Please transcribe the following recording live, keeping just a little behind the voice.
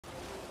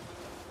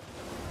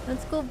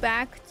Let's go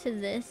back to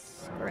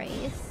this,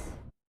 Grace.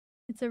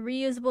 It's a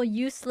reusable,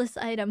 useless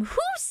item.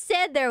 Who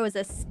said there was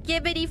a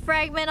skibbity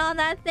fragment on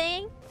that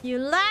thing? You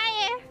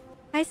liar!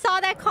 I saw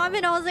that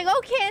comment, I was like,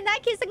 okay, in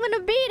that case I'm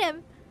gonna beat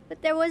him.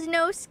 But there was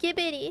no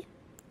skibbity.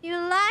 You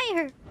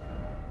liar!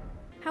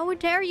 How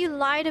dare you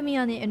lie to me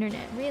on the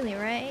internet? Really,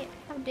 right?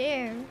 How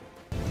dare?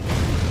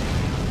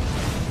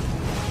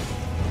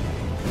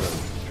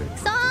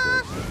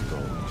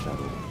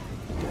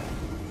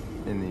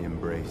 In the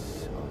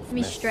embrace of Let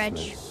me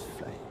stretch.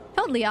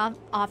 Totally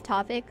off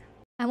topic.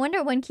 I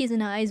wonder when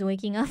𝗂𝗄𝗏 is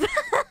waking up.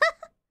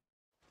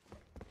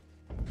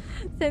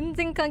 全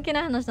然関係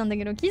ない話なんだ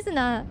けど、𝗂𝗄𝗏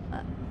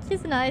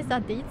さ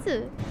んってい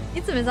つ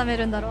目覚め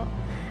るんだろう。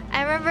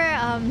I remember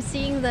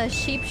seeing the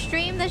sheep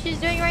stream that she's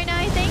doing right now,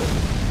 I think.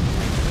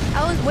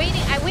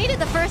 I waited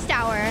the first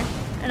hour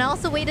and I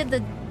also waited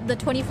the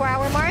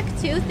 24-hour mark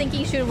too,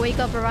 thinking she would wake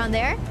up around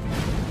there.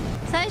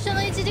 最初の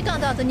1時間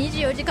とあと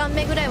24時間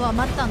目ぐらいは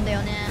待ったんだ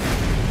よね。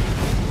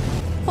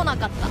来な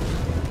かった。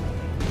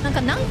なん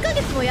か何ヶ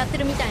月もやって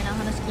るみたいな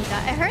話聞いた。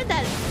I heard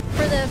that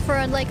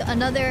for like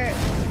another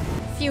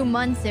few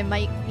months it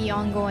might be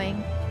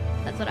ongoing.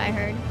 That's what I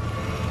heard.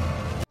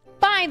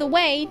 By the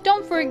way,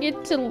 don't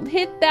forget to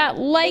hit that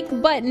like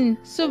button,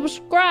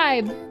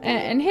 subscribe,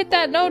 and hit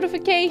that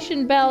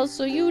notification bell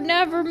so you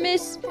never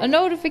miss a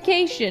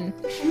notification.